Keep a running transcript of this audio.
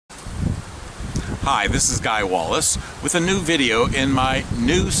Hi, this is W Wallace with a new video in my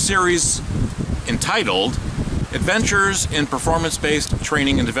new series entitled Adventures in Performance-Based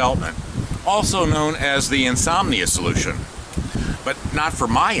Training and Development, also known as the Insomnia Solution. But not for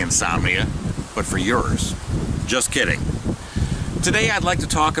my insomnia, but for yours. Just kidding. Today I'd like to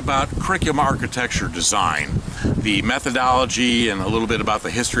talk about curriculum architecture design, the methodology, and a little bit about the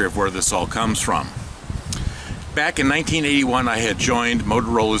history of where this all comes from. Back in 1981, I had joined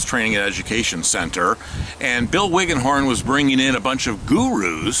Motorola's Training and Education Center, and Bill Wiggenhorn was bringing in a bunch of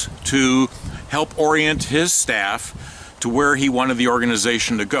gurus to help orient his staff to where he wanted the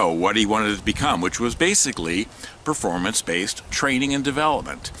organization to go, what he wanted it to become, which was basically performance-based training and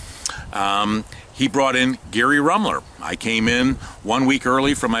development. He brought in Gary Rumler. I came in 1 week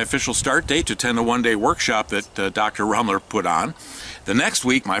early from my official start date to attend a one-day workshop that Dr. Rumler put on. The next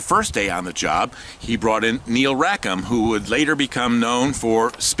week, my first day on the job, he brought in Neil Rackham, who would later become known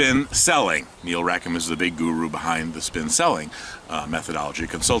for spin selling. Neil Rackham is the big guru behind the spin selling methodology, a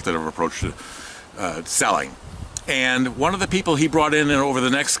consultative approach to selling. And one of the people he brought in over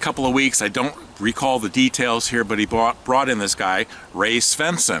the next couple of weeks, I don't recall the details here, but he brought in this guy, Ray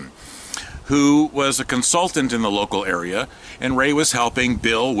Svensson, who was a consultant in the local area, and Ray was helping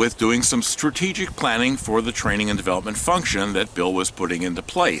Bill with doing some strategic planning for the training and development function that Bill was putting into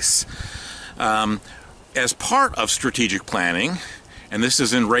place. As part of strategic planning, and this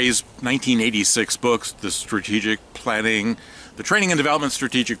is in Ray's 1986 book, the Training and Development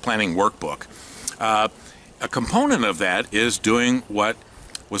Strategic Planning Workbook, a component of that is doing what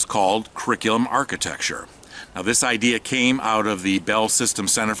was called curriculum architecture. Now, this idea came out of the Bell System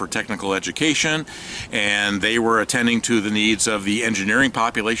Center for Technical Education, and they were attending to the needs of the engineering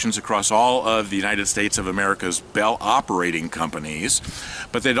populations across all of the United States of America's Bell operating companies,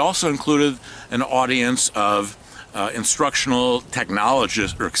 but they'd also included an audience of instructional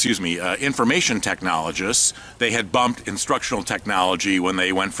technologists, information technologists. They had bumped instructional technology when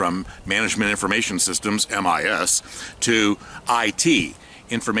they went from Management Information Systems, MIS, to IT,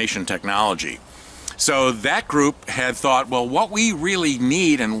 Information Technology. So that group had thought, well, what we really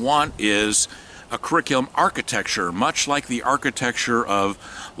need and want is a curriculum architecture, much like the architecture of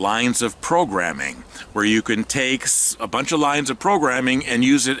lines of programming, where you can take a bunch of lines of programming and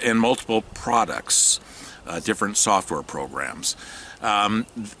use it in multiple products, different software programs.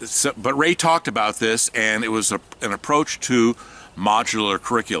 But Ray talked about this, and it was an approach to modular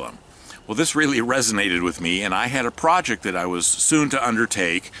curriculum. Well, this really resonated with me, and I had a project that I was soon to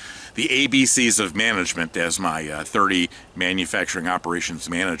undertake, the ABCs of management, as my 30 manufacturing operations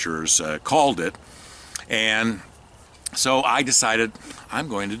managers called it. And so I decided I'm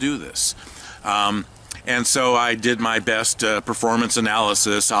going to do this. And so I did my best performance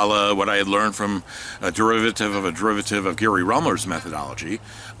analysis, a la what I had learned from a derivative of Gary Rumler's methodology.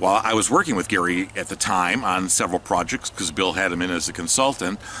 While I was working with Gary at the time on several projects, because Bill had him in as a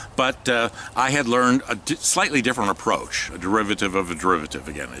consultant, but I had learned a slightly different approach, a derivative of a derivative,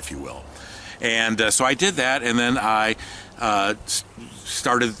 again, if you will. And so I did that, and then I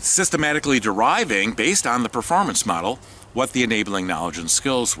started systematically deriving, based on the performance model, what the enabling knowledge and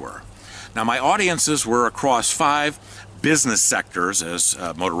skills were. Now, my audiences were across 5 business sectors, as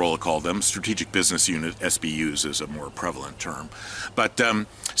Motorola called them. Strategic Business Unit, SBUs, is a more prevalent term. But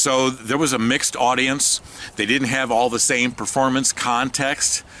so there was a mixed audience. They didn't have all the same performance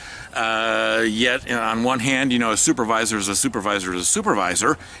context. Yet, on one hand, a supervisor is a supervisor is a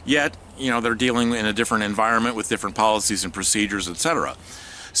supervisor. Yet, they're dealing in a different environment with different policies and procedures, etc.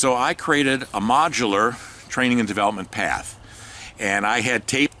 So I created a modular training and development path. And I had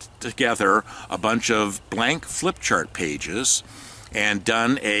taped together a bunch of blank flip chart pages and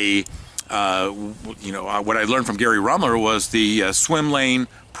done what I learned from Gary Rumler was the swim lane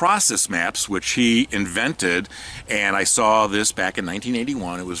process maps, which he invented. And I saw this back in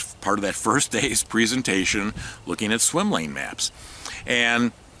 1981. It was part of that first day's presentation looking at swim lane maps.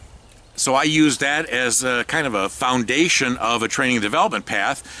 And so I used that as a kind of a foundation of a training and development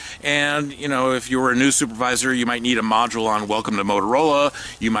path. And, if you were a new supervisor, you might need a module on Welcome to Motorola.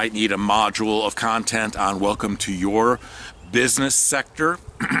 You might need a module of content on Welcome to your business sector,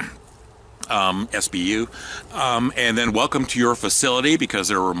 SBU, and then Welcome to your facility, because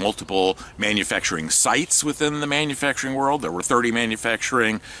there were multiple manufacturing sites within the manufacturing world. There were 30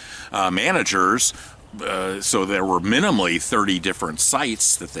 manufacturing managers. So there were minimally 30 different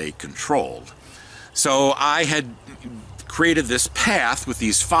sites that they controlled. So I had created this path with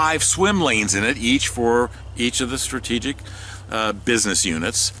these 5 swim lanes in it, each for each of the strategic business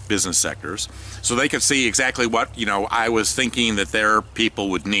units, business sectors, so they could see exactly what I was thinking that their people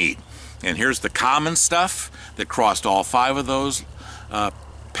would need. And here's the common stuff that crossed all 5 of those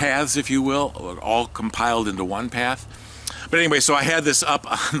paths, if you will, all compiled into one path. But anyway, so I had this up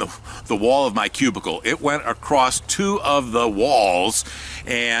on the wall of my cubicle. It went across 2 of the walls,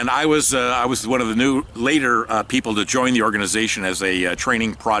 and I was one of the later people to join the organization as a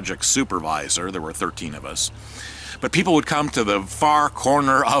training project supervisor. There were 13 of us. But people would come to the far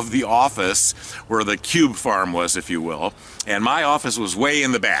corner of the office where the cube farm was, if you will. And my office was way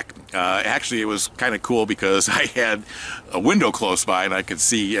in the back. Actually, it was kind of cool because I had a window close by and I could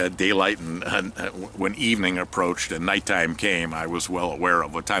see daylight, and when evening approached and nighttime came, I was well aware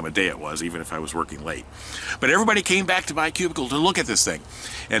of what time of day it was, even if I was working late. But everybody came back to my cubicle to look at this thing.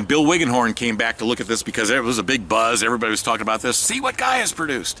 And Bill Wiggenhorn came back to look at this because it was a big buzz. Everybody was talking about this. See what Guy has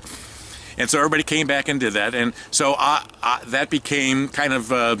produced. And so everybody came back and did that, and so that became kind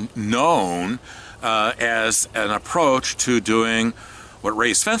of known as an approach to doing what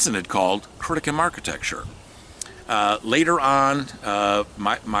Ray Svensson had called curriculum architecture. Later on,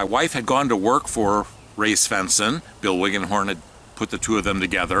 my wife had gone to work for Ray Svensson. Bill Wiggenhorn had put the 2 of them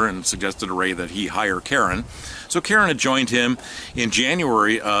together and suggested to Ray that he hire Karen. So Karen had joined him in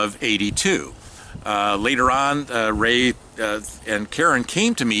January of '82. Later on, Ray and Karen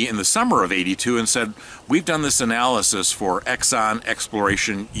came to me in the summer of '82 and said, we've done this analysis for Exxon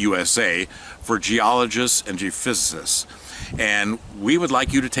Exploration USA for geologists and geophysicists, and we would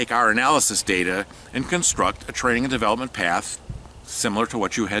like you to take our analysis data and construct a training and development path similar to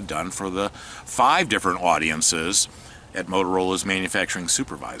what you had done for the 5 different audiences at Motorola's manufacturing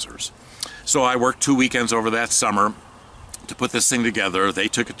supervisors. So I worked 2 weekends over that summer to put this thing together. They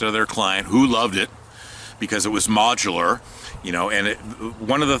took it to their client, who loved it because it was modular, you know. And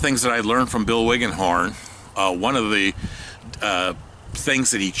one of the things that I learned from Bill Wiggenhorn, one of the things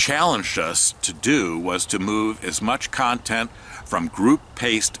that he challenged us to do was to move as much content from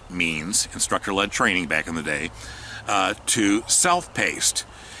group-paced means, instructor-led training back in the day, to self-paced.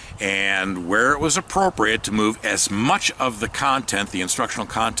 And where it was appropriate to move as much of the content, the instructional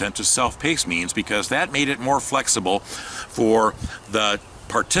content, to self-paced means, because that made it more flexible for the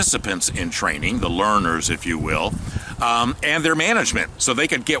participants in training, the learners, if you will, and their management, so they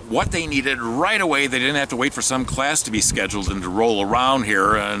could get what they needed right away. They didn't have to wait for some class to be scheduled and to roll around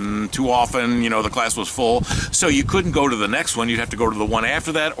here, and too often, you know, the class was full, so you couldn't go to the next one. You'd have to go to the one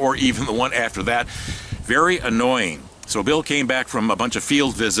after that, or even the one after that. Very annoying. So Bill came back from a bunch of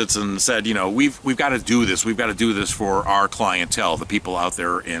field visits and said, you know, we've got to do this. We've got to do this for our clientele, the people out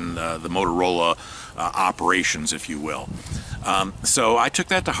there in the Motorola operations, if you will. So I took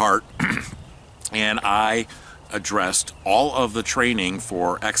that to heart, and I addressed all of the training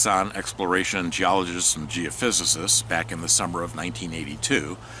for Exxon Exploration geologists and geophysicists back in the summer of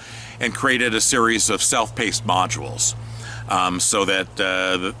 1982, and created a series of self-paced modules. So that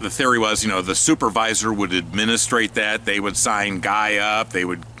the theory was, you know, the supervisor would administrate that. They would sign Guy up. They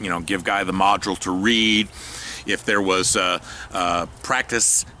would, you know, give Guy the module to read. If there was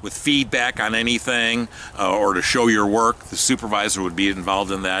practice with feedback on anything or to show your work, the supervisor would be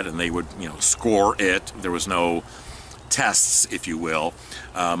involved in that, and they would, you know, score it. There was no tests, if you will.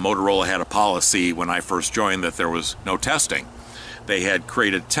 Motorola had a policy when I first joined that there was no testing. They had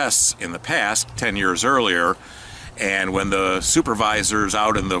created tests in the past, 10 years earlier, and when the supervisors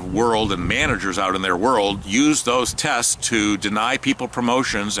out in the world and managers out in their world used those tests to deny people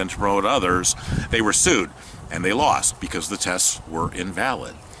promotions and to promote others, they were sued, and they lost because the tests were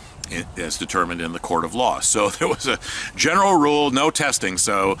invalid as determined in the court of law. So there was a general rule, no testing.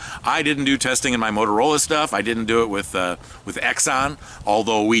 So I didn't do testing in my Motorola stuff. I didn't do it with Exxon,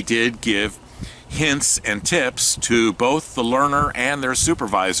 although we did give hints and tips to both the learner and their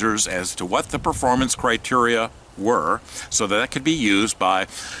supervisors as to what the performance criteria were, so that could be used by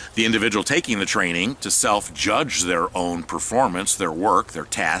the individual taking the training to self-judge their own performance, their work, their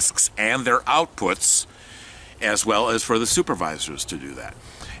tasks, and their outputs, as well as for the supervisors to do that.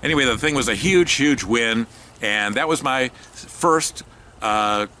 Anyway, the thing was a huge, huge win, and that was my first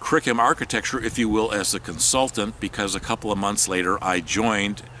curriculum architecture, if you will, as a consultant, because a couple of months later I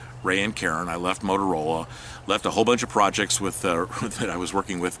joined Ray and Karen. I left Motorola, left a whole bunch of projects with that I was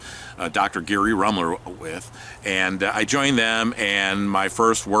working with Dr. Gary Rumler with, and I joined them, and my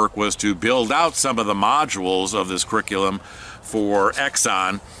first work was to build out some of the modules of this curriculum for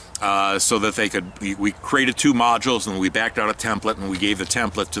Exxon, so that they could, we created 2 modules, and we backed out a template, and we gave the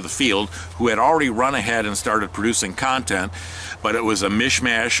template to the field, who had already run ahead and started producing content, but it was a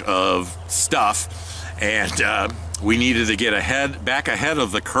mishmash of stuff, and we needed to get back ahead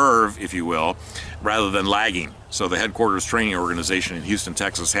of the curve, if you will, rather than lagging. So the headquarters training organization in Houston,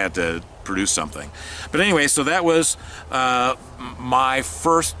 Texas had to produce something. But anyway, so that was my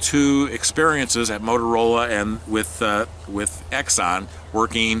first two experiences at Motorola and with Exxon,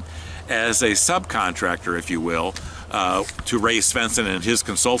 working as a subcontractor, if you will, to Ray Svensson and his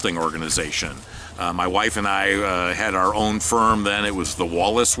consulting organization. My wife and I had our own firm then. It was the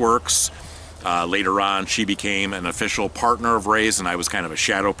Wallace Works. Later on, she became an official partner of Ray's, and I was kind of a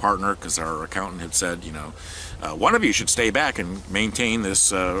shadow partner because our accountant had said, you know, one of you should stay back and maintain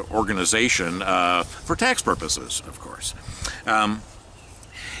this organization for tax purposes, of course.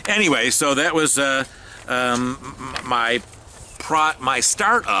 Anyway, so that was my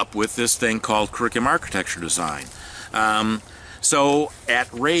startup with this thing called curriculum architecture design. So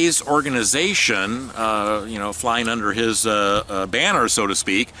at Ray's organization, you know, flying under his banner, so to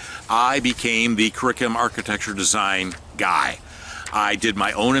speak, I became the curriculum architecture design guy. I did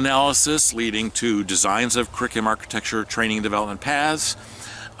my own analysis leading to designs of curriculum architecture training and development paths.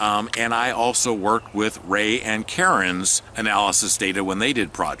 And I also worked with Ray and Karen's analysis data when they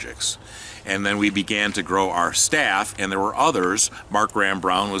did projects. And then we began to grow our staff, and there were others. Mark Graham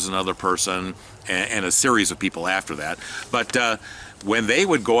Brown was another person, and a series of people after that. But when they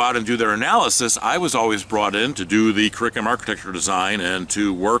would go out and do their analysis, I was always brought in to do the curriculum architecture design and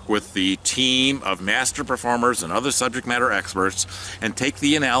to work with the team of master performers and other subject matter experts and take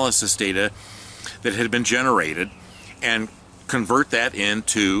the analysis data that had been generated and convert that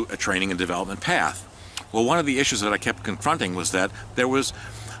into a training and development path. Well, one of the issues that I kept confronting was that there was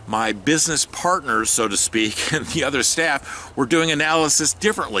my business partners, so to speak, and the other staff were doing analysis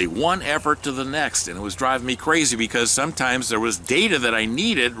differently, one effort to the next, and it was driving me crazy because sometimes there was data that I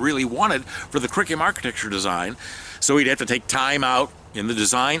really wanted for the curriculum architecture design, so we'd have to take time out in the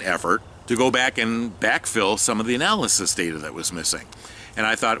design effort to go back and backfill some of the analysis data that was missing. And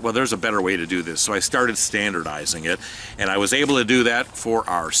I thought, well, there's a better way to do this, so I started standardizing it, and I was able to do that for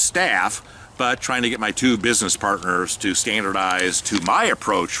our staff. But trying to get my two business partners to standardize to my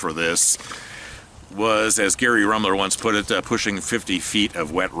approach for this was, as Gary Rumler once put it, pushing 50 feet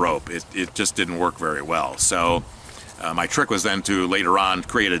of wet rope. It just didn't work very well. So my trick was then to later on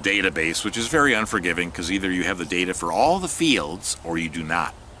create a database, which is very unforgiving because either you have the data for all the fields or you do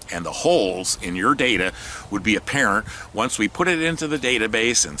not. And the holes in your data would be apparent once we put it into the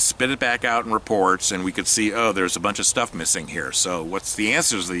database and spit it back out in reports, and we could see, oh, there's a bunch of stuff missing here. So what's the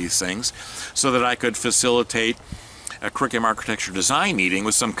answers to these things, so that I could facilitate a curriculum architecture design meeting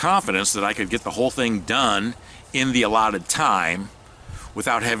with some confidence that I could get the whole thing done in the allotted time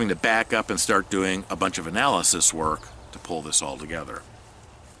without having to back up and start doing a bunch of analysis work to pull this all together.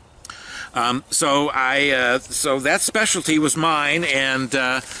 So that specialty was mine, and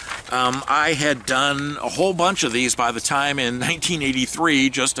I had done a whole bunch of these by the time in 1983,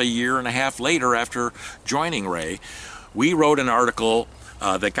 just a year and a half later after joining Ray. We wrote an article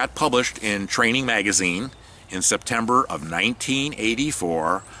that got published in Training Magazine in September of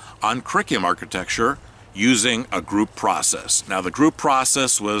 1984 on curriculum architecture using a group process. Now, the group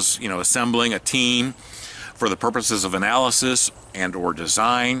process was, you know, assembling a team for the purposes of analysis and or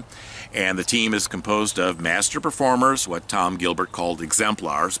design. And the team is composed of master performers, what Tom Gilbert called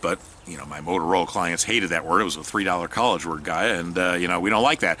exemplars, but, you know, my Motorola clients hated that word. It was a $3 college word, guy, and, you know, we don't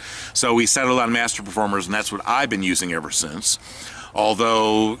like that. So we settled on master performers, and that's what I've been using ever since.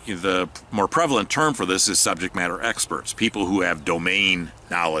 Although the more prevalent term for this is subject matter experts, people who have domain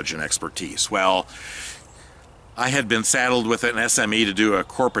knowledge and expertise. Well, I had been saddled with an SME to do a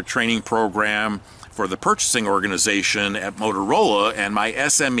corporate training program for the purchasing organization at Motorola, and my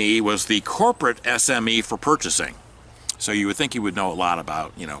SME was the corporate SME for purchasing. So you would think he would know a lot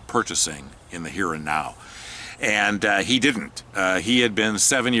about, you know, purchasing in the here and now. And he didn't. He had been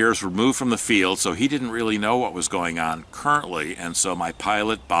 7 years removed from the field, so he didn't really know what was going on currently, and so my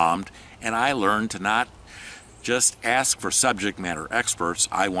pilot bombed, and I learned to not just ask for subject matter experts.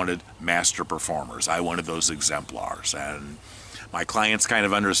 I wanted master performers. I wanted those exemplars. And my clients kind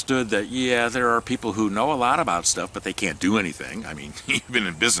of understood that, yeah, there are people who know a lot about stuff, but they can't do anything. I mean, you've been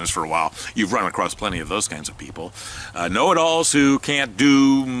in business for a while. You've run across plenty of those kinds of people. Know-it-alls who can't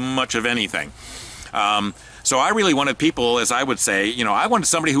do much of anything. So I really wanted people, as I would say, you know, I wanted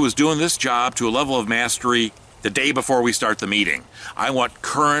somebody who was doing this job to a level of mastery the day before we start the meeting. I want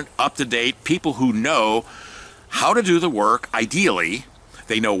current, up-to-date people who know how to do the work. Ideally,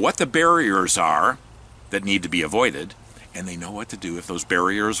 they know what the barriers are that need to be avoided, and they know what to do if those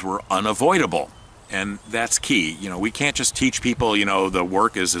barriers were unavoidable. And that's key. You know, we can't just teach people, you know, the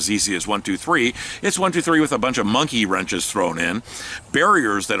work is as easy as 1, 2, 3. It's 1, 2, 3 with a bunch of monkey wrenches thrown in.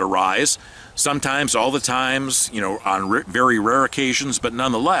 Barriers that arise, Sometimes, all the times, you know, on very rare occasions, but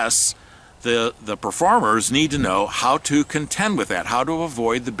nonetheless, the performers need to know how to contend with that, how to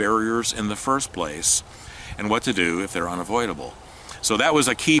avoid the barriers in the first place, and what to do if they're unavoidable. So that was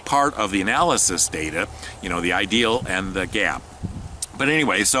a key part of the analysis data, you know, the ideal and the gap. But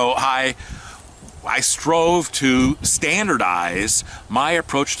anyway, so I strove to standardize my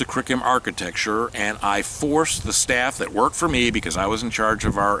approach to curriculum architecture, and I forced the staff that worked for me, because I was in charge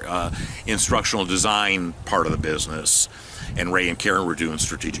of our instructional design part of the business, and Ray and Karen were doing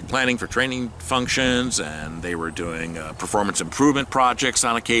strategic planning for training functions, and they were doing performance improvement projects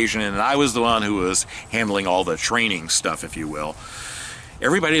on occasion, and I was the one who was handling all the training stuff, if you will.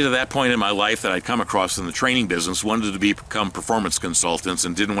 Everybody to that point in my life that I'd come across in the training business wanted to become performance consultants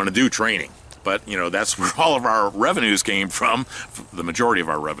and didn't want to do training. But, you know, that's where all of our revenues came from, the majority of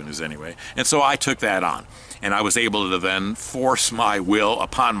our revenues anyway. And so I took that on. And I was able to then force my will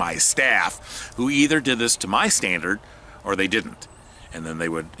upon my staff, who either did this to my standard or they didn't. And then they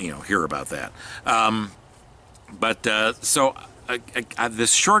would, you know, hear about that.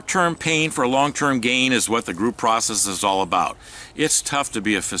 This short-term pain for long-term gain is what the group process is all about. It's tough to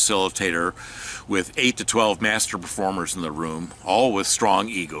be a facilitator with 8 to 12 master performers in the room, all with strong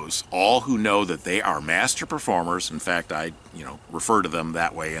egos, all who know that they are master performers. In fact, I, you know, refer to them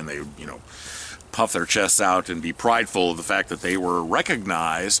that way, and they, you know, puff their chests out and be prideful of the fact that they were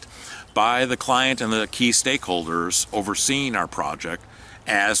recognized by the client and the key stakeholders overseeing our project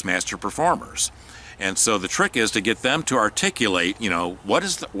as master performers. And so the trick is to get them to articulate, you know, what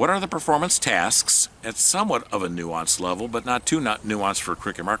are the performance tasks at somewhat of a nuanced level, but not too nuanced for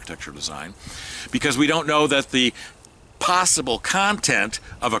curriculum architecture design, because we don't know that the possible content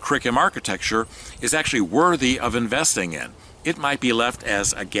of a curriculum architecture is actually worthy of investing in. It might be left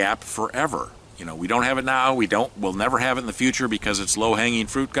as a gap forever. You know, we don't have it now, we'll never have it in the future because it's low-hanging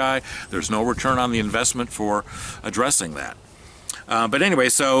fruit guy. There's no return on the investment for addressing that. But anyway,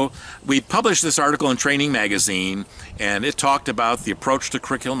 so we published this article in Training Magazine, and it talked about the approach to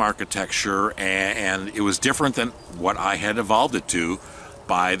curriculum architecture, and it was different than what I had evolved it to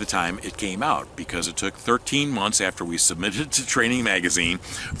by the time it came out, because it took 13 months after we submitted to Training Magazine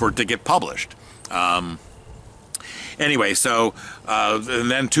for it to get published. Anyway, so and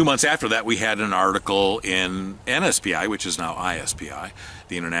then 2 months after that, we had an article in NSPI, which is now ISPI,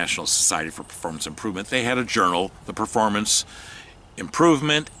 the International Society for Performance Improvement. They had a journal, the Performance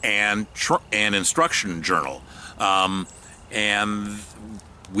Improvement and Instruction Journal, and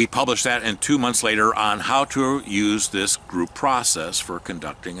we published that, and 2 months later on how to use this group process for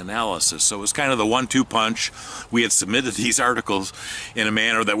conducting analysis. So it was kind of the 1-2 punch. We had submitted these articles in a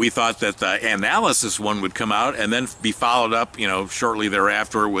manner that we thought that the analysis one would come out and then be followed up, you know, shortly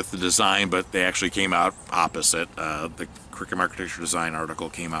thereafter with the design, but they actually came out opposite. The curriculum architecture design article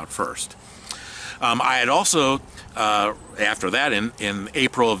came out first. I had also, after that, in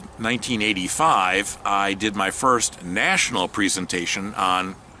April of 1985, I did my first national presentation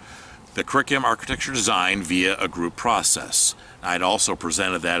on the curriculum architecture design via a group process. I'd also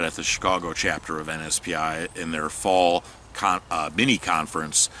presented that at the Chicago chapter of NSPI in their fall mini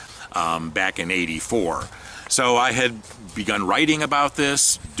conference back in '84. So I had begun writing about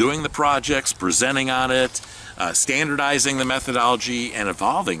this, doing the projects, presenting on it, standardizing the methodology, and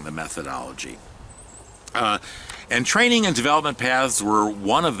evolving the methodology. And training and development paths were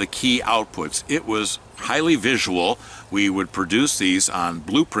one of the key outputs. It was highly visual. We would produce these on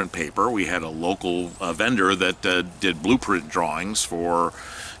blueprint paper. We had a local vendor that did blueprint drawings for,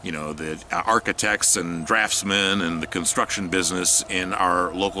 you know, the architects and draftsmen and the construction business in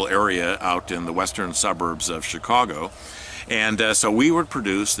our local area out in the western suburbs of Chicago. And so we would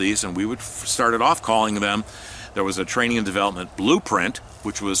produce these, and we would start it off calling them, there was a training and development blueprint,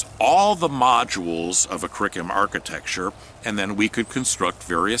 which was all the modules of a curriculum architecture, and then we could construct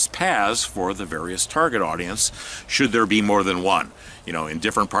various paths for the various target audience, should there be more than one, you know, in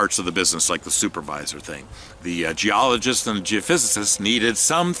different parts of the business, like the supervisor thing. The geologists and the geophysicists needed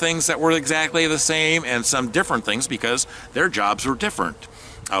some things that were exactly the same and some different things because their jobs were different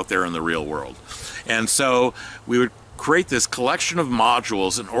out there in the real world. And so we would create this collection of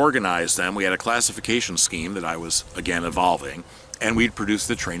modules and organize them. We had a classification scheme that I was, again, evolving, and we'd produce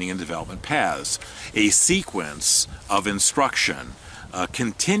the training and development paths, a sequence of instruction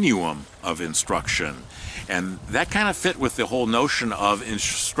continuum of instruction. And that kind of fit with the whole notion of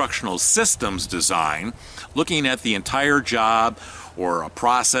instructional systems design, looking at the entire job or a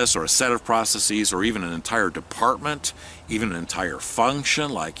process or a set of processes or even an entire department, even an entire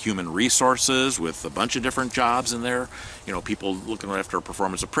function like human resources with a bunch of different jobs in there. You know, people looking after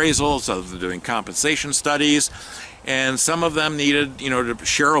performance appraisals, others doing compensation studies, and some of them needed, you know,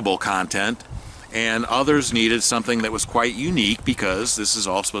 shareable content, and others needed something that was quite unique because this is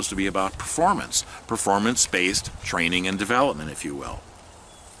all supposed to be about performance-based training and development, if you will.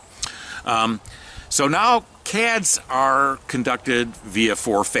 So now CADs are conducted via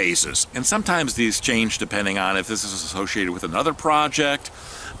 4 phases, and sometimes these change depending on if this is associated with another project,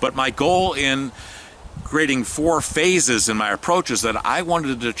 but my goal in creating 4 phases in my approach is that I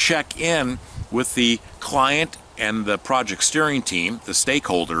wanted to check in with the client and the project steering team, the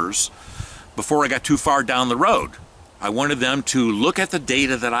stakeholders, before I got too far down the road. I wanted them to look at the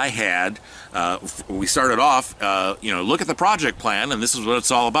data that I had. We started off, you know, look at the project plan, and this is what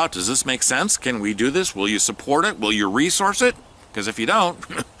it's all about. Does this make sense? Can we do this? Will you support it? Will you resource it? Because if you don't,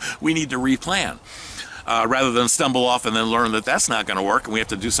 we need to replan. Rather than stumble off and then learn that that's not going to work and we have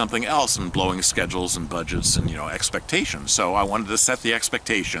to do something else and blowing schedules and budgets and, you know, expectations. So I wanted to set the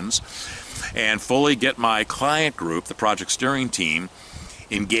expectations and fully get my client group, the project steering team,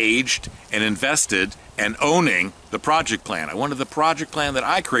 engaged and invested and owning the project plan. I wanted the project plan that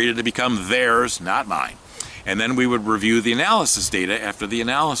I created to become theirs, not mine. And then we would review the analysis data after the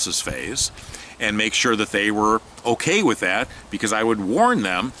analysis phase and make sure that they were okay with that, because I would warn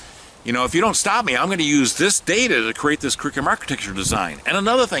them, you know, if you don't stop me, I'm going to use this data to create this curriculum architecture design. And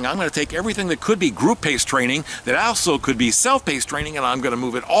another thing, I'm going to take everything that could be group-paced training that also could be self-paced training, and I'm going to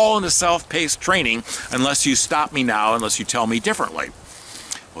move it all into self-paced training unless you stop me now, unless you tell me differently.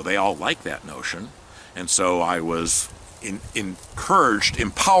 Well, they all like that notion, and so I was encouraged,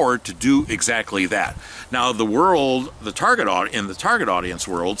 empowered to do exactly that. Now, in the target audience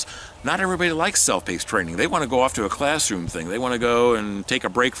worlds, not everybody likes self-paced training. They want to go off to a classroom thing. They want to go and take a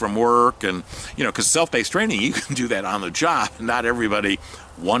break from work, and, you know, because self-paced training, you can do that on the job. Not everybody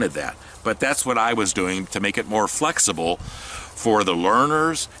wanted that, but that's what I was doing to make it more flexible for the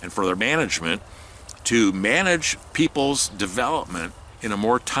learners and for their management to manage people's development in a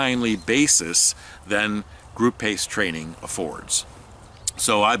more timely basis than group-paced training affords.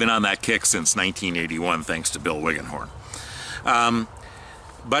 So I've been on that kick since 1981, thanks to Bill Wiggenhorn.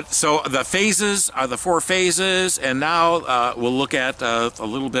 But so the phases are the 4 phases, and now we'll look at a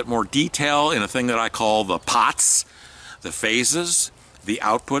little bit more detail in a thing that I call the POTS, the phases, the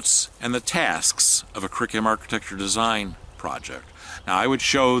outputs, and the tasks of a curriculum architecture design project. Now, I would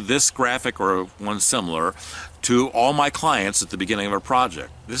show this graphic or one similar to all my clients at the beginning of a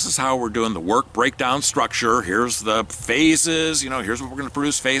project. This is how we're doing the work breakdown structure. Here's the phases, you know, here's what we're going to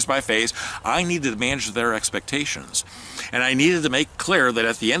produce phase by phase. I needed to manage their expectations. And I needed to make clear that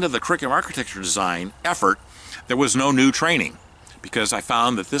at the end of the curriculum architecture design effort, there was no new training, because I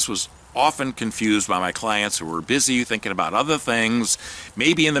found that this was often confused by my clients who were busy thinking about other things,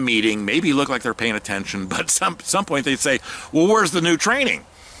 maybe in the meeting, maybe look like they're paying attention, but some point they'd say, well, where's the new training?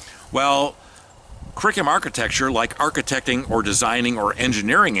 Well, curriculum architecture, like architecting or designing or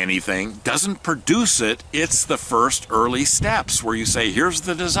engineering anything, doesn't produce it. It's the first early steps where you say, here's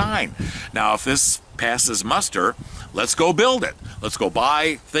the design. Now, if this passes muster, let's go build it. Let's go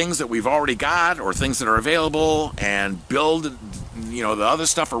buy things that we've already got or things that are available and build, you know, the other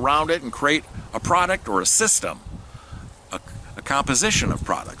stuff around it and create a product or a system, a composition of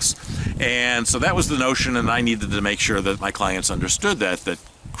products. And so that was the notion, and I needed to make sure that my clients understood that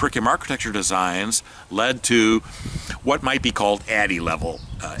curriculum architecture designs led to what might be called ADDIE level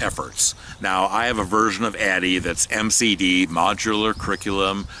efforts. Now, I have a version of ADDIE that's MCD, Modular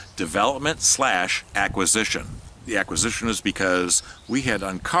Curriculum Development / Acquisition. The acquisition is because we had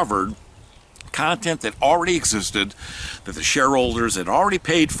uncovered content that already existed, that the shareholders had already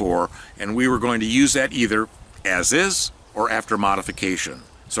paid for, and we were going to use that either as is or after modification.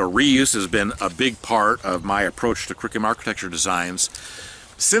 So reuse has been a big part of my approach to curriculum architecture designs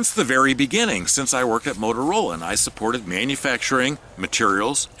since the very beginning, since I worked at Motorola, and I supported manufacturing,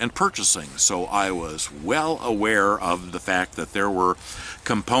 materials, and purchasing. So I was well aware of the fact that there were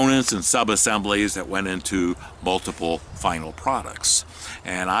components and sub-assemblies that went into multiple final products.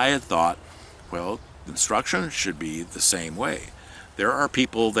 And I had thought, well, instruction should be the same way. There are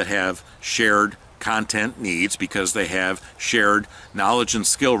people that have shared content needs because they have shared knowledge and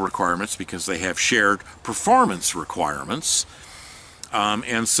skill requirements, because they have shared performance requirements.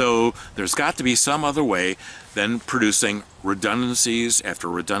 And so there's got to be some other way than producing redundancies after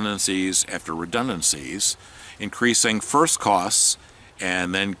redundancies after redundancies, increasing first costs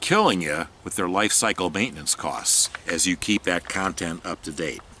and then killing you with their life cycle maintenance costs as you keep that content up to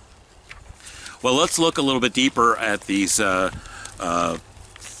date. Well, let's look a little bit deeper at these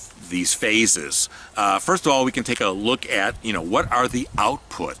phases. First of all, we can take a look at, what are the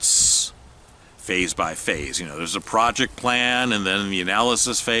outputs phase by phase. There's a project plan, and then in the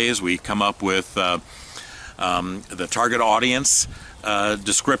analysis phase, we come up with the target audience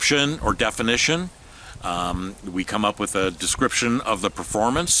description or definition. We come up with a description of the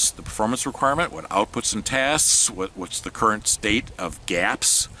performance requirement, what outputs and tasks, what's the current state of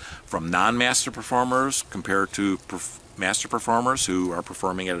gaps from non-master performers compared to master performers who are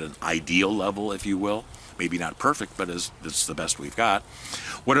performing at an ideal level, if you will. Maybe not perfect, but it's the best we've got.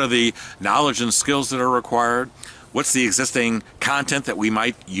 What are the knowledge and skills that are required? What's the existing content that we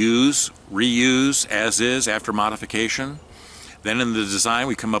might use, reuse as is after modification? Then in the design,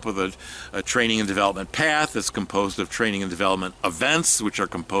 we come up with a training and development path that's composed of training and development events, which are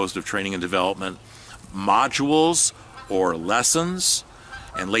composed of training and development modules or lessons.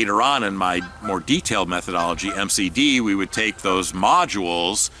 And later on in my more detailed methodology, MCD, we would take those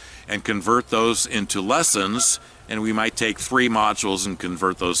modules and convert those into lessons, and we might take 3 modules and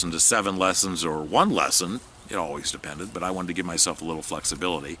convert those into 7 lessons or 1 lesson. It always depended, but I wanted to give myself a little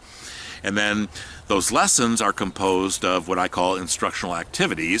flexibility. And then those lessons are composed of what I call instructional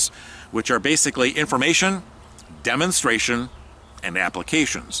activities, which are basically information, demonstration, and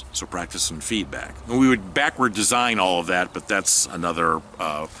applications, so practice and feedback. And we would backward design all of that, but that's another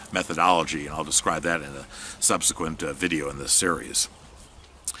methodology, and I'll describe that in a subsequent video in this series.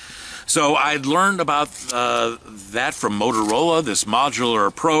 So I'd learned about that from Motorola, this modular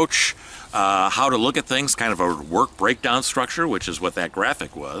approach, how to look at things, kind of a work breakdown structure, which is what that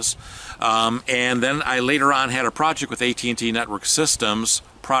graphic was. And then I later on had a project with AT&T Network Systems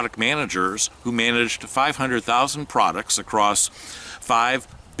product managers who managed 500,000 products across 5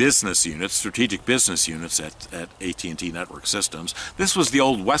 business units, strategic business units at AT&T Network Systems. This was the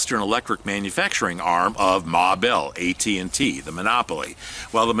old Western Electric manufacturing arm of Ma Bell, AT&T, the monopoly.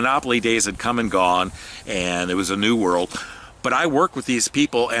 Well, the monopoly days had come and gone, and it was a new world. But I worked with these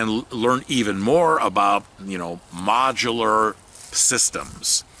people and learned even more about, modular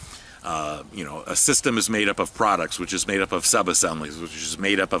systems. A system is made up of products, which is made up of subassemblies, which is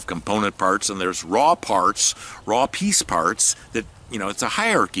made up of component parts, and there's raw parts, raw piece parts that, it's a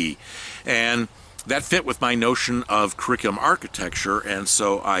hierarchy. And that fit with my notion of curriculum architecture, and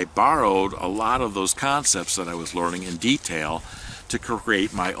so I borrowed a lot of those concepts that I was learning in detail to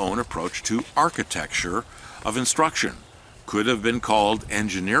create my own approach to architecture of instruction. Could have been called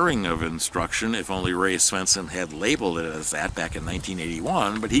engineering of instruction if only Ray Svensson had labeled it as that back in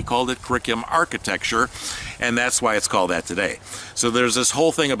 1981, but he called it curriculum architecture, and that's why it's called that today. So there's this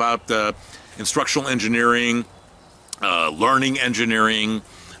whole thing about instructional engineering, learning engineering,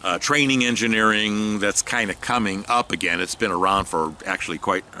 training engineering that's kind of coming up again. It's been around for actually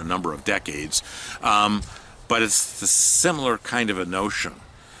quite a number of decades, but it's a similar kind of a notion.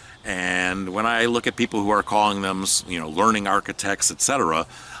 And when I look at people who are calling them, learning architects, etc.,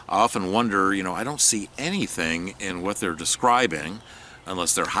 I often wonder, I don't see anything in what they're describing,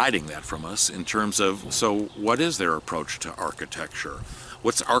 unless they're hiding that from us, in terms of, so what is their approach to architecture?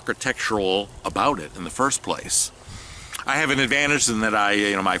 What's architectural about it in the first place? I have an advantage in that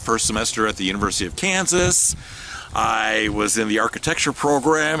my first semester at the University of Kansas, I was in the architecture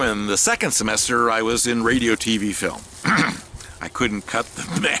program, and the second semester I was in radio, TV, film. I couldn't cut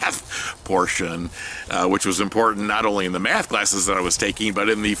the math portion, which was important not only in the math classes that I was taking, but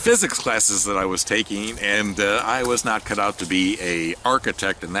in the physics classes that I was taking, and I was not cut out to be an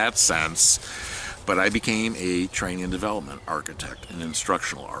architect in that sense, but I became a training and development architect, an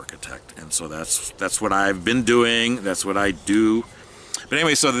instructional architect, and so that's what I've been doing, that's what I do. But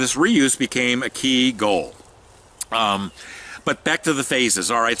anyway, so this reuse became a key goal. But back to the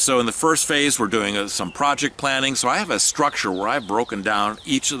phases. All right, so in the first phase, we're doing some project planning. So I have a structure where I've broken down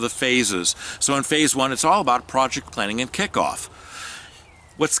each of the phases. So in phase 1, it's all about project planning and kickoff.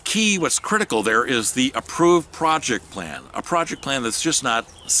 What's key, what's critical there is the approved project plan. A project plan that's just not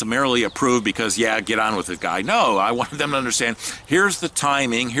summarily approved because, yeah, get on with it, guy. No, I want them to understand, here's the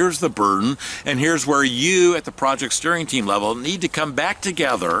timing, here's the burden, and here's where you at the project steering team level need to come back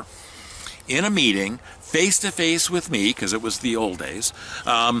together in a meeting, face-to-face with me, because it was the old days,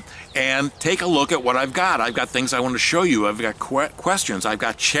 and take a look at what I've got. I've got things I want to show you. I've got questions. I've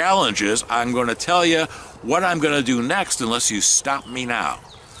got challenges. I'm going to tell you what I'm going to do next unless you stop me now.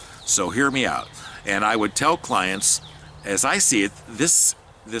 So hear me out. And I would tell clients, as I see it, this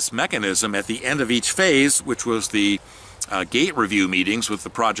mechanism at the end of each phase, which was the gate review meetings with the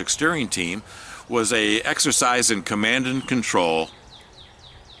project steering team, was a exercise in command and control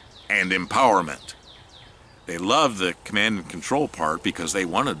and empowerment. They loved the command and control part because they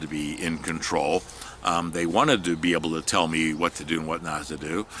wanted to be in control. They wanted to be able to tell me what to do and what not to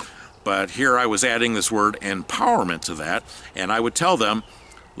do. But here I was adding this word empowerment to that, and I would tell them,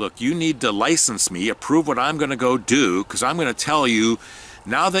 look, you need to license me, approve what I'm going to go do, because I'm going to tell you,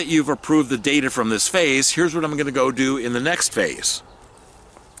 now that you've approved the data from this phase, here's what I'm going to go do in the next phase.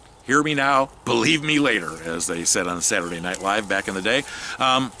 Hear me now, believe me later, as they said on Saturday Night Live back in the day.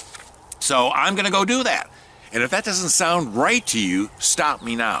 So I'm going to go do that. And if that doesn't sound right to you, stop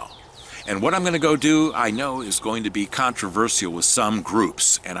me now. And what I'm going to go do, I know, is going to be controversial with some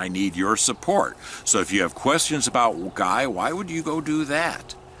groups, and I need your support. So if you have questions about, well, Guy, why would you go do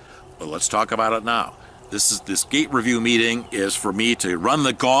that? Well, let's talk about it now. This gate review meeting is for me to run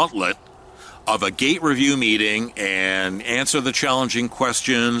the gauntlet of a gate review meeting and answer the challenging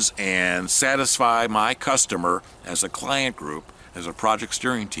questions and satisfy my customer as a client group, as a project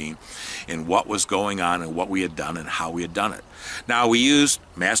steering team, in what was going on and what we had done and how we had done it. Now, we used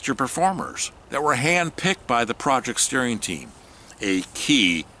master performers that were hand-picked by the project steering team, a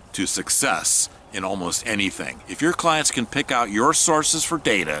key to success in almost anything. If your clients can pick out your sources for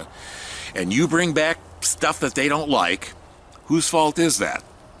data and you bring back stuff that they don't like, whose fault is that?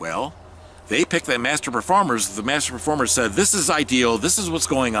 Well, they picked that master performers. The master performers said, this is ideal, this is what's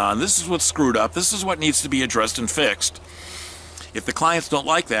going on, this is what's screwed up, this is what needs to be addressed and fixed. If the clients don't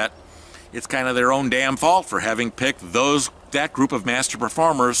like that, it's kind of their own damn fault for having picked that group of master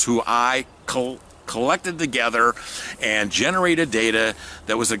performers who I collected together and generated data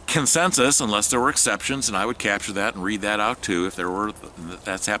that was a consensus, unless there were exceptions, and I would capture that and read that out too if there were.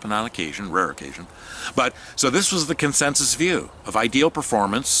 That's happened on occasion, rare occasion. But so this was the consensus view of ideal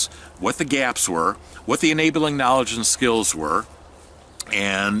performance, what the gaps were, what the enabling knowledge and skills were,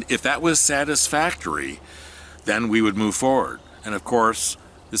 and if that was satisfactory, then we would move forward. And of course,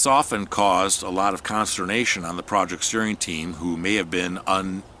 this often caused a lot of consternation on the project steering team, who may have been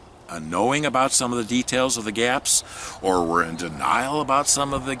unknowing about some of the details of the gaps, or were in denial about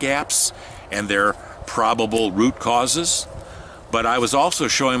some of the gaps and their probable root causes. But I was also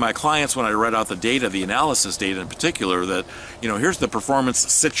showing my clients, when I read out the data, the analysis data in particular, that, here's the performance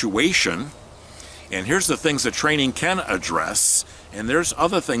situation, and here's the things that training can address, and there's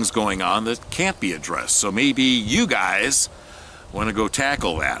other things going on that can't be addressed. So maybe you guys want to go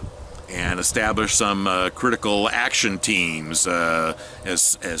tackle that and establish some critical action teams,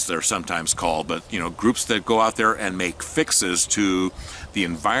 as they're sometimes called, but groups that go out there and make fixes to the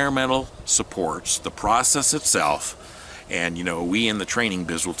environmental supports, the process itself, and we in the training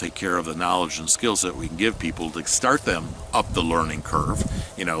biz will take care of the knowledge and skills that we can give people to start them up the learning curve.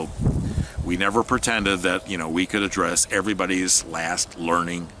 We never pretended that we could address everybody's last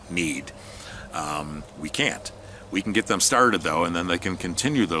learning need. We can't. We can get them started, though, and then they can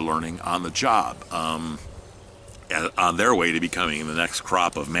continue their learning on the job, on their way to becoming the next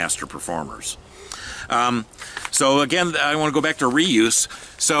crop of master performers. So again, I want to go back to reuse.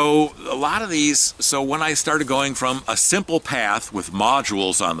 So a lot of these, so when I started going from a simple path with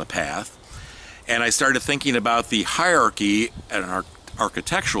modules on the path, and I started thinking about the hierarchy in an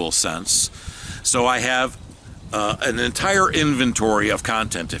architectural sense, so I have an entire inventory of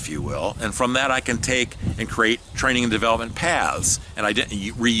content, if you will, and from that I can take and create training and development paths, and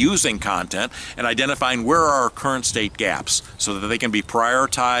reusing content and identifying where are our current state gaps so that they can be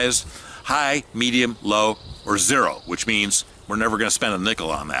prioritized high, medium, low, or zero, which means we're never going to spend a nickel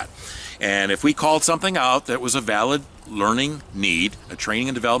on that. And if we called something out that was a valid learning need, a training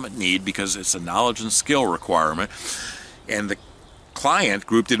and development need, because it's a knowledge and skill requirement, and the client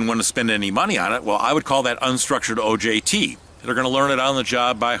group didn't want to spend any money on it, well, I would call that unstructured OJT. They're going to learn it on the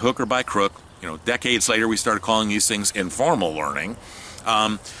job by hook or by crook. Decades later, we started calling these things informal learning.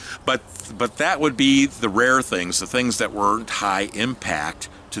 But that would be the rare things, the things that weren't high impact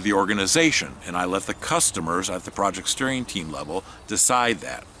to the organization. And I let the customers at the project steering team level decide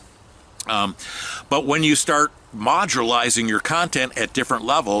that. But when you start modularizing your content at different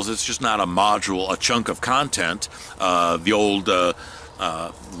levels, it's just not a module, a chunk of content, the old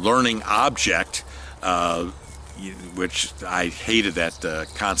learning object, which I hated that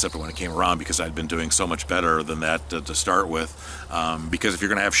concept when it came around, because I'd been doing so much better than that to start with. Because if you're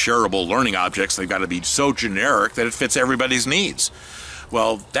going to have shareable learning objects, they've got to be so generic that it fits everybody's needs.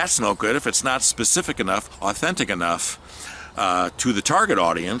 Well, that's no good if it's not specific enough, authentic enough to the target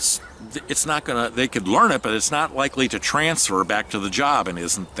audience. It's not gonna, they could learn it, but it's not likely to transfer back to the job. And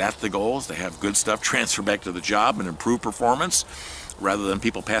isn't that the goal, is to have good stuff transfer back to the job and improve performance rather than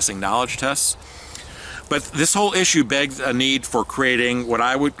people passing knowledge tests? But this whole issue begged a need for creating what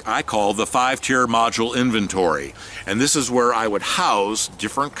I call the 5-tier module inventory. And this is where I would house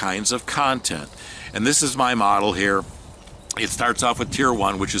different kinds of content. And this is my model here. It starts off with tier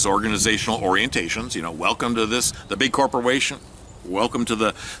 1, which is organizational orientations. You know, welcome to the big corporation. Welcome to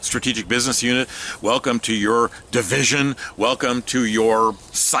the strategic business unit. Welcome to your division. Welcome to your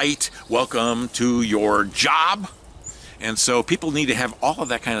site. Welcome to your job. And so people need to have all of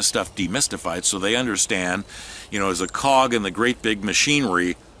that kind of stuff demystified so they understand, you know, as a cog in the great big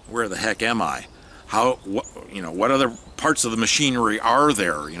machinery, where the heck am I? What other parts of the machinery are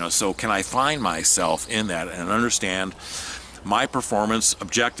there? You know, so can I find myself in that and understand my performance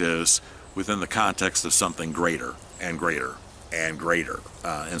objectives within the context of something greater and greater and greater?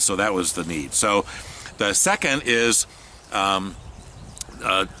 And so that was the need. So the second is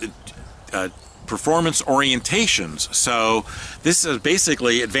performance orientations. So this is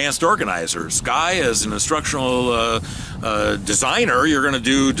basically advanced organizers. Guy, as an instructional designer, you're going to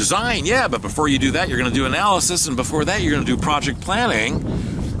do design, yeah, but before you do that, you're going to do analysis, and before that, you're going to do project planning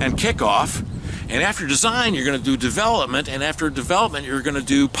and kickoff. And after design, you're going to do development, and after development, you're going to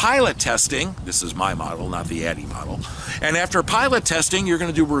do pilot testing. This is my model, not the Addy model. And after pilot testing, you're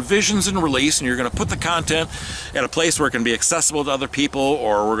going to do revisions and release, and you're going to put the content at a place where it can be accessible to other people,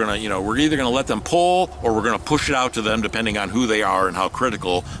 or we're going to, we're either going to let them pull, or we're going to push it out to them, depending on who they are and how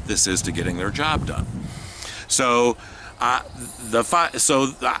critical this is to getting their job done. So, I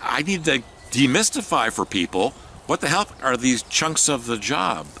need to demystify for people, what the hell are these chunks of the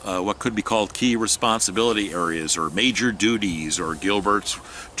job? What could be called key responsibility areas, or major duties, or Gilbert's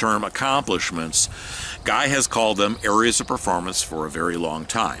term accomplishments. Guy has called them areas of performance for a very long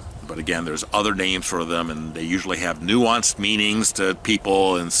time. But again, there's other names for them, and they usually have nuanced meanings to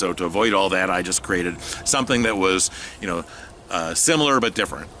people. And so to avoid all that, I just created something that was, similar but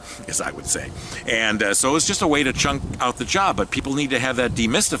different, as I would say. And so it's just a way to chunk out the job. But people need to have that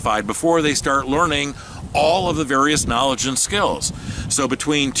demystified before they start learning all of the various knowledge and skills. So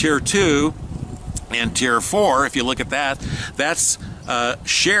between tier 2 and tier 4, if you look at that, that's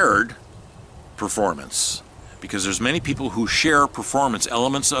shared performance, because there's many people who share performance,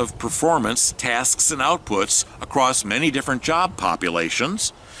 elements of performance, tasks and outputs across many different job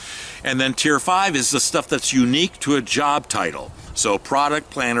populations. And then tier 5 is the stuff that's unique to a job title. So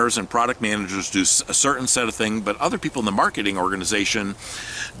product planners and product managers do a certain set of things, but other people in the marketing organization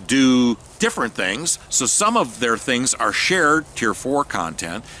do different things. So some of their things are shared tier 4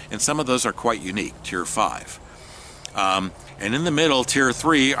 content, and some of those are quite unique, tier 5. And in the middle, tier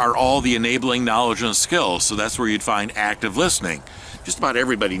 3, are all the enabling knowledge and skills. So that's where you'd find active listening. Just about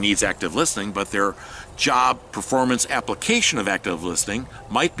everybody needs active listening, but their job performance application of active listening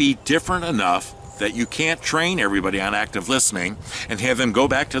might be different enough that you can't train everybody on active listening and have them go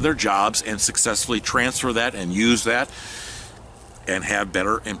back to their jobs and successfully transfer that and use that and have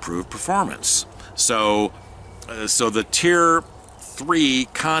better improved performance. So the tier 3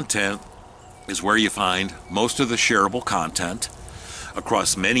 content is where you find most of the shareable content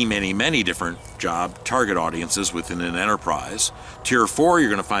across many, many, many different job target audiences within an enterprise. Tier 4, you're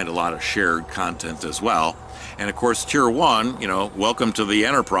going to find a lot of shared content as well. And of course, tier 1, welcome to the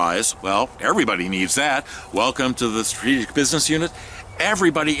enterprise. Well, everybody needs that. Welcome to the strategic business unit.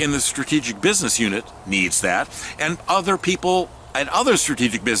 Everybody in the strategic business unit needs that. And other people at other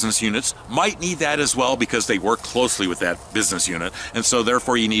strategic business units might need that as well, because they work closely with that business unit. And so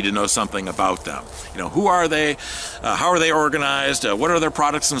therefore you need to know something about them. Who are they? How are they organized? What are their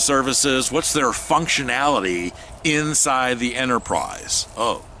products and services? What's their functionality inside the enterprise?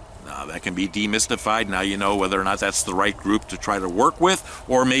 Oh, now that can be demystified. Now you know whether or not that's the right group to try to work with,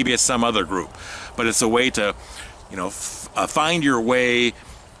 or maybe it's some other group. But it's a way to, find your way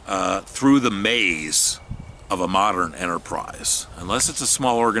through the maze of a modern enterprise. Unless it's a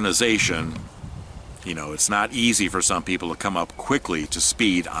small organization, it's not easy for some people to come up quickly to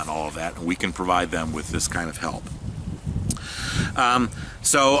speed on all of that, and we can provide them with this kind of help.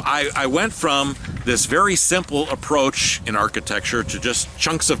 So I went from this very simple approach in architecture to just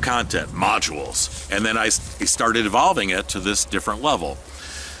chunks of content, modules, and then I started evolving it to this different level.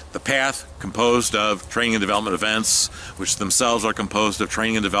 The path composed of training and development events, which themselves are composed of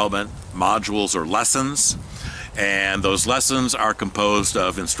training and development modules or lessons, and those lessons are composed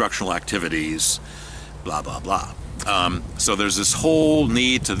of instructional activities, blah, blah, blah. So there's this whole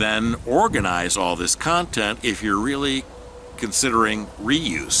need to then organize all this content if you're really considering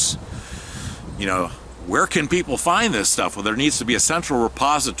reuse. Where can people find this stuff? Well, there needs to be a central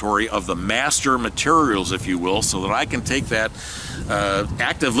repository of the master materials, if you will, so that I can take that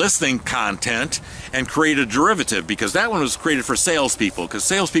active listening content and create a derivative, because that one was created for salespeople, because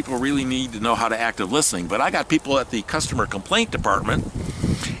salespeople really need to know how to active listening. But I got people at the customer complaint department,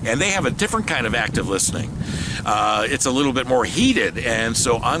 and they have a different kind of active listening. It's a little bit more heated, and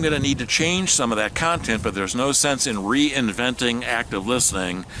so I'm going to need to change some of that content, but there's no sense in reinventing active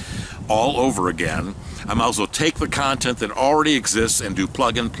listening all over again. I might as well take the content that already exists and do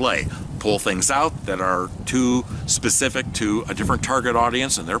plug and play. Pull things out that are too specific to a different target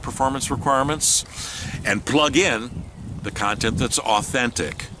audience and their performance requirements, and plug in the content that's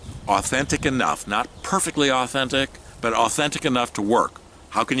authentic. Authentic enough, not perfectly authentic, but authentic enough to work.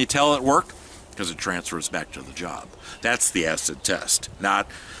 How can you tell it worked? Because it transfers back to the job. That's the acid test, not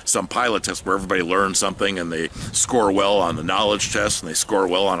some pilot test where everybody learns something and they score well on the knowledge test and they score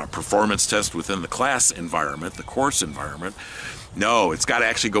well on a performance test within the class environment, the course environment. No, it's got to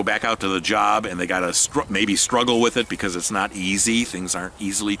actually go back out to the job, and they got to maybe struggle with it because it's not easy. Things aren't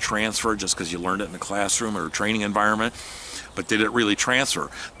easily transferred just because you learned it in a classroom or a training environment. But did it really transfer?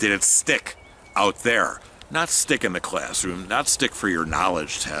 Did it stick out there? Not stick in the classroom, not stick for your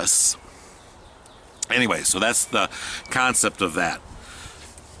knowledge tests. Anyway, so that's the concept of that.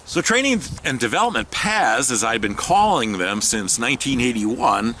 So training and development paths, as I've been calling them since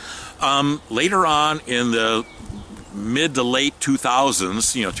 1981, later on in the mid to late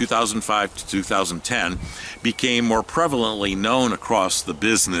 2000s, 2005 to 2010, became more prevalently known across the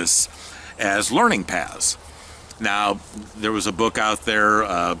business as learning paths. Now, there was a book out there,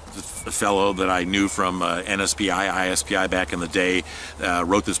 a fellow that I knew from NSPI, ISPI back in the day,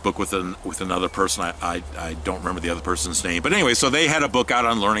 wrote this book with another person. I don't remember the other person's name. But anyway, so they had a book out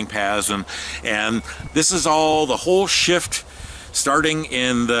on learning paths, and this is all the whole shift starting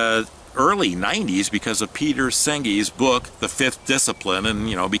in the early 90s because of Peter Senge's book, The Fifth Discipline,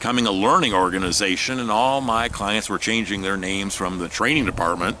 and becoming a learning organization, and all my clients were changing their names from the training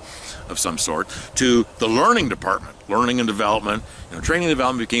department of some sort to the learning department, learning and development. Training and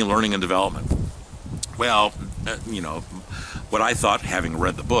development became learning and development. Well, what I thought, having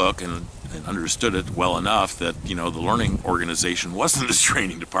read the book and understood it well enough, that the learning organization wasn't the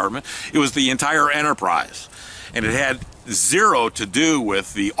training department, it was the entire enterprise, and it had zero to do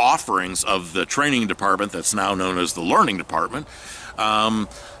with the offerings of the training department that's now known as the learning department. But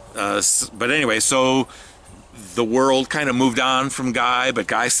anyway, so the world kind of moved on from Guy, but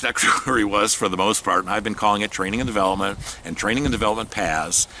Guy stuck where he was for the most part, and I've been calling it training and development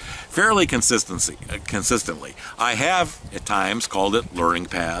paths fairly consistently. I have at times called it learning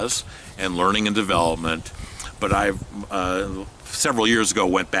paths and learning and development, but I've several years ago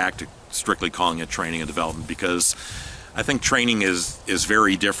went back to strictly calling it training and development, because I think training is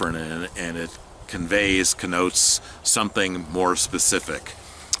very different, and it connotes something more specific.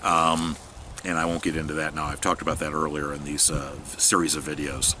 And I won't get into that now. I've talked about that earlier in these series of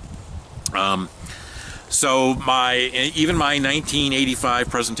videos. So even my 1985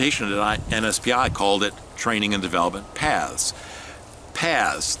 presentation at NSPI called it training and development paths.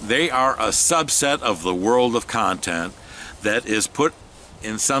 Paths, they are a subset of the world of content that is put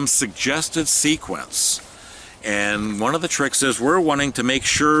in some suggested sequence. And one of the tricks is we're wanting to make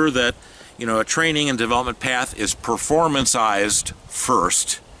sure that a training and development path is performanceized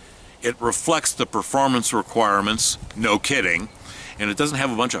first. It reflects the performance requirements, no kidding, and it doesn't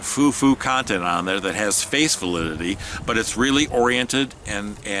have a bunch of foo-foo content on there that has face validity, but it's really oriented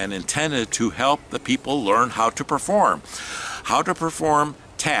and intended to help the people learn how to perform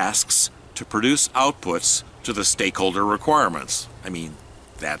tasks to produce outputs to the stakeholder requirements. I mean,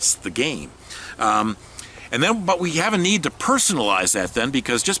 that's the game. But we have a need to personalize that then,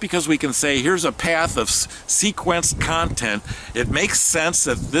 because just because we can say here's a path of sequenced content, it makes sense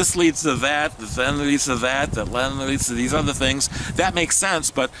that this leads to that then leads to that then leads to these other things. That makes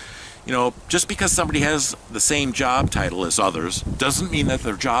sense, but just because somebody has the same job title as others doesn't mean that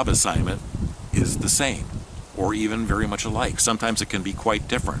their job assignment is the same or even very much alike. Sometimes it can be quite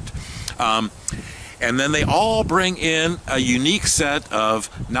different. And then they all bring in a unique set of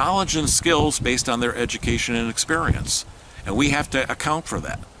knowledge and skills based on their education and experience. And we have to account for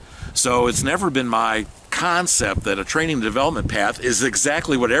that. So it's never been my concept that a training and development path is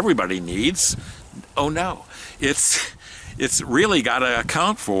exactly what everybody needs. Oh no. It's really got to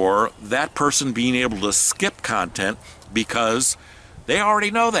account for that person being able to skip content because they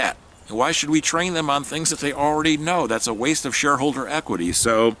already know that. Why should we train them on things that they already know? That's a waste of shareholder equity.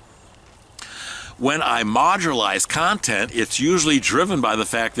 So when I modularize content, it's usually driven by the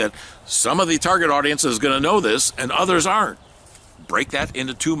fact that some of the target audience is going to know this and others aren't. Break that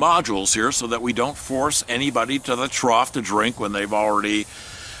into 2 modules here so that we don't force anybody to the trough to drink when they've already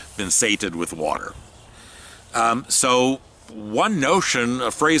been sated with water. So one notion,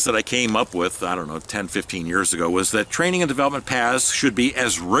 a phrase that I came up with, I don't know, 10, 15 years ago, was that training and development paths should be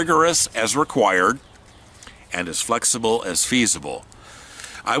as rigorous as required and as flexible as feasible.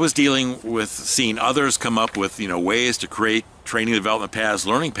 I was dealing with seeing others come up with, ways to create training and development paths,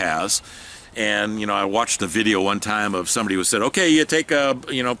 learning paths. And, I watched a video one time of somebody who said, okay, you take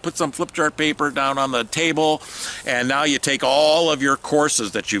put some flip chart paper down on the table, and now you take all of your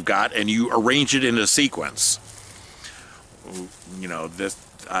courses that you've got and you arrange it in a sequence.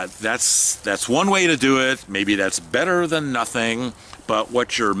 That's one way to do it. Maybe that's better than nothing, but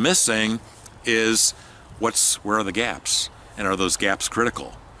what you're missing is where are the gaps? And are those gaps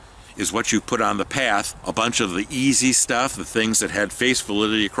critical? Is what you put on the path a bunch of the easy stuff, the things that had face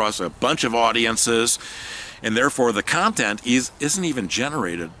validity across a bunch of audiences, and therefore the content isn't even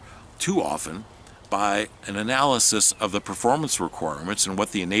generated too often by an analysis of the performance requirements and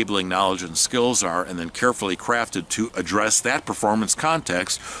what the enabling knowledge and skills are, and then carefully crafted to address that performance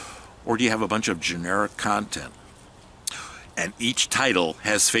context? Or do you have a bunch of generic content and each title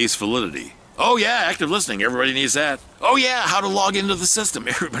has face validity? Oh yeah, active listening, everybody needs that. Oh yeah, how to log into the system,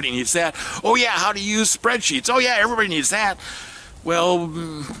 everybody needs that. Oh yeah, how to use spreadsheets, oh yeah, everybody needs that. Well,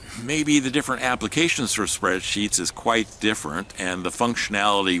 maybe the different applications for spreadsheets is quite different, and the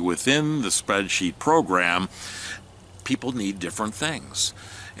functionality within the spreadsheet program, people need different things.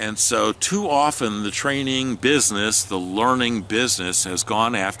 And so too often the training business, the learning business, has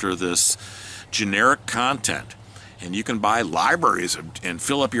gone after this generic content. And you can buy libraries and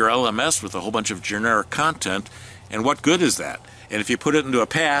fill up your LMS with a whole bunch of generic content, and what good is that? And if you put it into a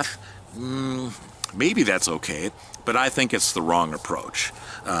path, maybe that's okay, but I think it's the wrong approach.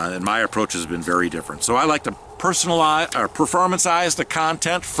 And my approach has been very different. So I like to personalize or performanceize the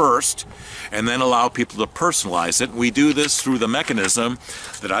content first, and then allow people to personalize it. And we do this through the mechanism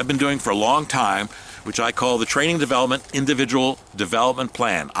that I've been doing for a long time, which I call the Training Development Individual Development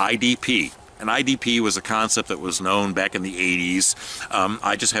Plan, IDP. And IDP was a concept that was known back in the 80s.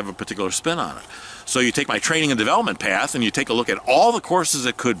 I just have a particular spin on it. So you take my training and development path and you take a look at all the courses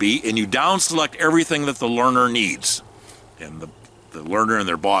it could be, and you down select everything that the learner needs. And the learner and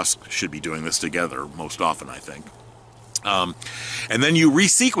their boss should be doing this together most often, I think. And then you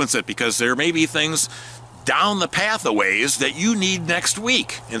resequence it, because there may be things down the path a ways that you need next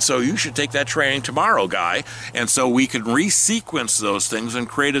week, and so you should take that training tomorrow, guy. And so we can resequence those things and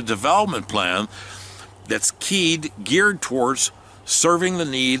create a development plan that's geared towards serving the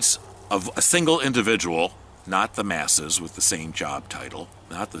needs of a single individual, not the masses with the same job title,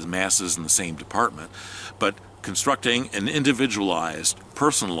 not the masses in the same department, but constructing an individualized,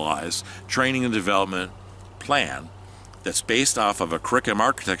 personalized training and development plan that's based off of a curriculum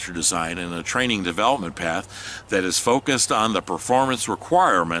architecture design and a training development path that is focused on the performance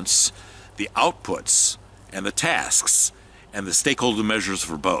requirements, the outputs, and the tasks, and the stakeholder measures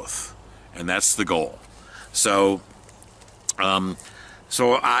for both. And that's the goal. So,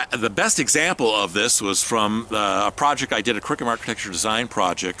 the best example of this was from a project I did, a curriculum architecture design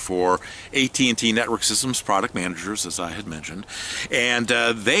project for AT&T Network Systems product managers, as I had mentioned. And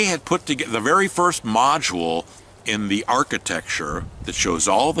they had put together the very first module in the architecture that shows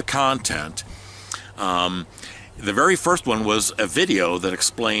all the content. The very first one was a video that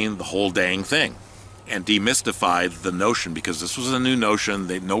explained the whole dang thing and demystified the notion, because this was a new notion.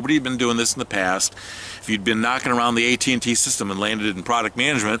 Nobody had been doing this in the past. If you'd been knocking around the AT&T system and landed in product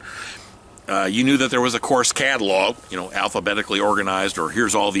management, you knew that there was a course catalog, alphabetically organized, or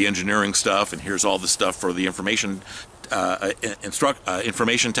here's all the engineering stuff, and here's all the stuff for the information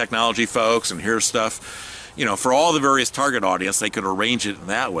technology folks, and here's stuff for all the various target audience. They could arrange it in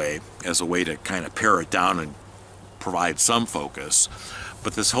that way as a way to kind of pare it down and provide some focus.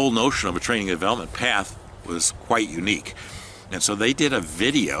 But this whole notion of a training and development path was quite unique. And so they did a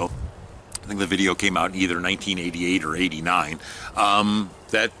video, I think the video came out in either 1988 or 89,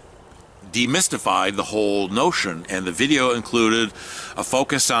 that demystified the whole notion. And the video included a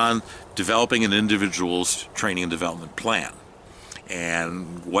focus on developing an individual's training and development plan.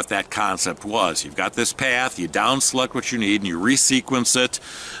 And what that concept was. You've got this path, you down select what you need, and you resequence it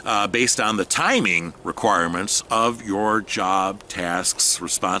based on the timing requirements of your job, tasks,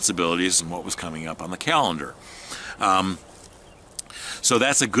 responsibilities, and what was coming up on the calendar. So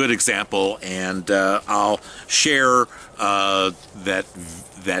that's a good example, and I'll share that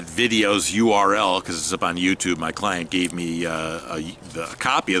video's URL, because it's up on YouTube. My client gave me a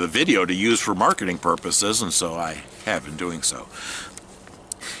copy of the video to use for marketing purposes, and so I have been doing so.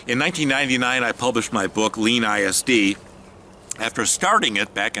 In 1999, I published my book, Lean ISD, after starting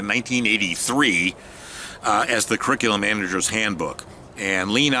it back in 1983 as the Curriculum Manager's Handbook.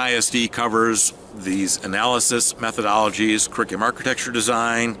 And Lean ISD covers these analysis methodologies: curriculum architecture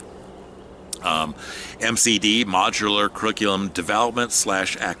design, MCD, modular curriculum development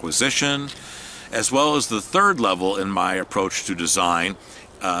 / acquisition, as well as the third level in my approach to design,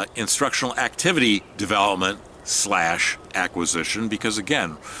 instructional activity development / acquisition, because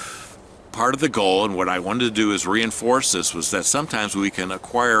again, part of the goal and what I wanted to do is reinforce this was that sometimes we can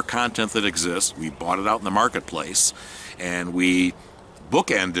acquire content that exists, we bought it out in the marketplace, and we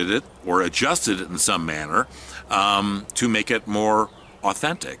bookended it or adjusted it in some manner to make it more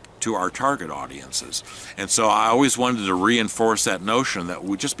authentic to our target audiences. And so I always wanted to reinforce that notion that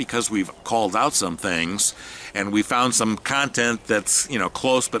just because we've called out some things and we found some content that's,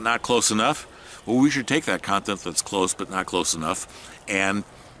 close but not close enough, well, we should take that content that's close but not close enough and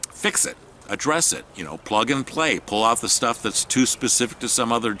fix it, address it, plug and play, pull out the stuff that's too specific to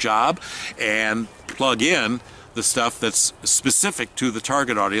some other job and plug in the stuff that's specific to the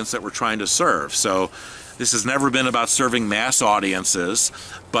target audience that we're trying to serve. So this has never been about serving mass audiences,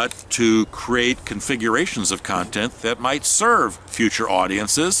 but to create configurations of content that might serve future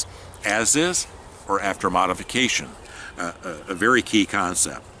audiences as is or after modification. A very key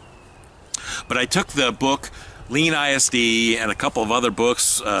concept. But I took the book Lean ISD and a couple of other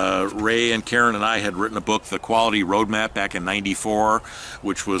books. Ray and Karen and I had written a book, The Quality Roadmap, back in '94,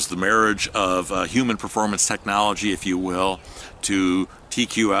 which was the marriage of human performance technology, if you will, to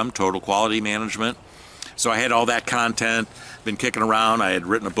TQM, Total Quality Management. So I had all that content, been kicking around. I had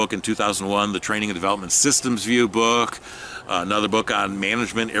written a book in 2001, the Training and Development Systems View book, another book on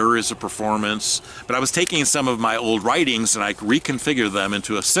management areas of performance. But I was taking some of my old writings and I reconfigured them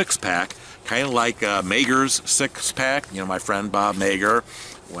into a six-pack, kind of like Mager's six-pack. My friend Bob Mager,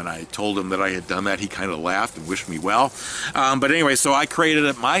 when I told him that I had done that, he kind of laughed and wished me well. But anyway, so I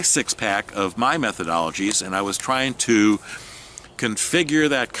created my six-pack of my methodologies, and I was trying to configure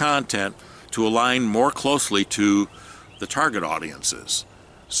that content to align more closely to the target audiences.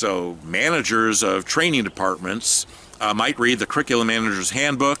 So managers of training departments might read the Curriculum Manager's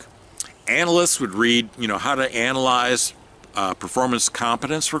Handbook. Analysts would read, how to analyze performance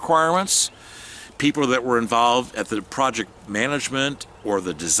competence requirements. People that were involved at the project management or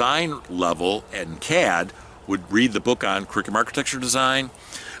the design level in CAD would read the book on curriculum architecture design.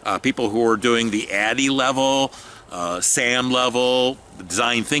 People who are doing the ADDIE level, SAM level, the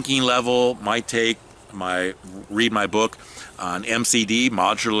design thinking level might read my book on MCD,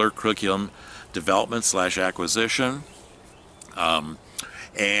 modular curriculum development / acquisition.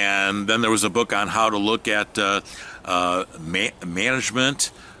 And then there was a book on how to look at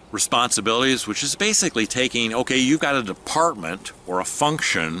management responsibilities, which is basically taking, okay, you've got a department or a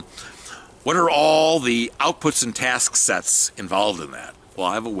function. What are all the outputs and task sets involved in that? Well,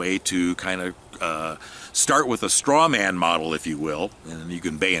 I have a way to kind of start with a straw man model, if you will, and you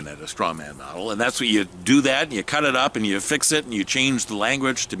can bayonet a straw man model, and that's what you do that, and you cut it up, and you fix it, and you change the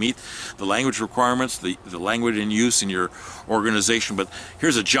language to meet the language requirements, the language in use in your organization. But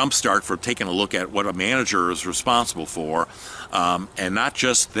here's a jump start for taking a look at what a manager is responsible for, and not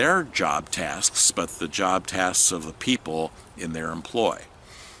just their job tasks, but the job tasks of the people in their employ.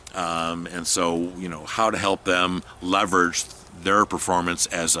 And so, how to help them leverage their performance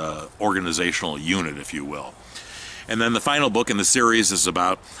as a organizational unit, if you will. And then the final book in the series is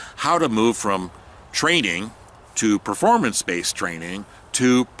about how to move from training to performance-based training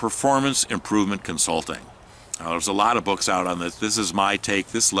to performance improvement consulting. There's a lot of books out on this. This is my take.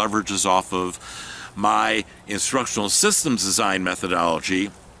 This leverages off of my instructional systems design methodology.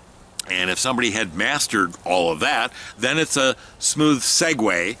 And if somebody had mastered all of that, then it's a smooth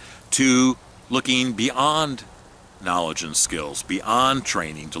segue to looking beyond knowledge and skills, beyond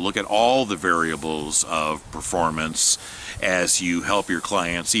training, to look at all the variables of performance as you help your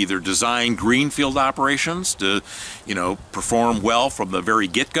clients either design greenfield operations to, perform well from the very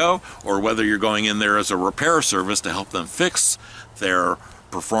get-go, or whether you're going in there as a repair service to help them fix their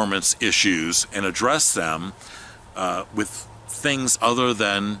performance issues and address them with things other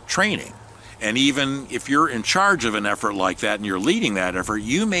than training. And even if you're in charge of an effort like that and you're leading that effort,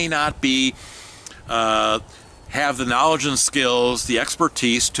 you may not be have the knowledge and skills, the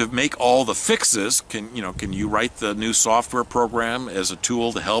expertise to make all the fixes. Can you write the new software program as a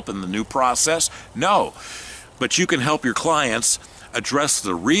tool to help in the new process? No, but you can help your clients address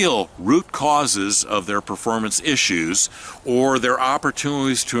the real root causes of their performance issues or their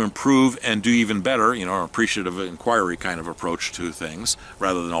opportunities to improve and do even better, an appreciative inquiry kind of approach to things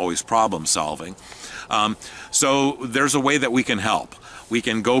rather than always problem solving. So there's a way that we can help. We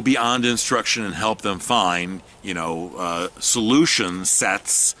can go beyond instruction and help them find, solution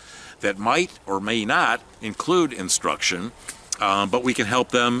sets that might or may not include instruction, but we can help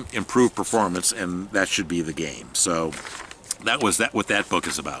them improve performance, and that should be the game. So that was what that book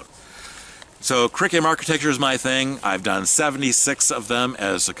is about. So curriculum architecture is my thing. I've done 76 of them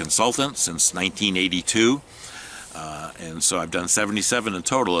as a consultant since 1982. And so I've done 77 in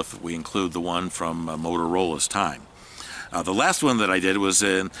total if we include the one from Motorola's time. The last one that I did was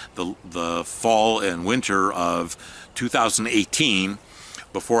in the fall and winter of 2018,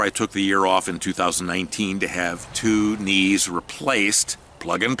 before I took the year off in 2019 to have 2 knees replaced,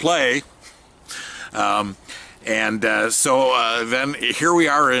 plug and play. So then here we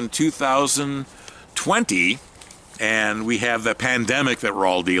are in 2020, and we have the pandemic that we're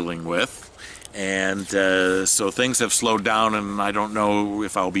all dealing with. And so things have slowed down, and I don't know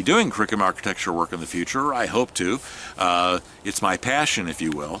if I'll be doing curriculum architecture work in the future. I hope to. It's my passion, if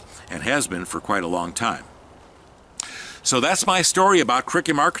you will, and has been for quite a long time. So that's my story about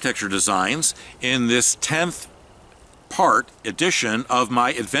curriculum architecture designs in this 10th part edition of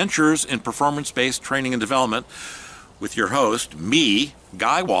my Adventures in Performance-Based Training and Development with your host, me,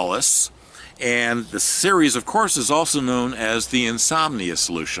 Guy Wallace. And the series, of course, is also known as the Insomnia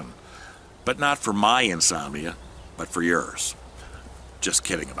Solution. But not for my insomnia, but for yours. Just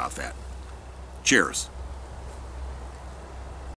kidding about that. Cheers.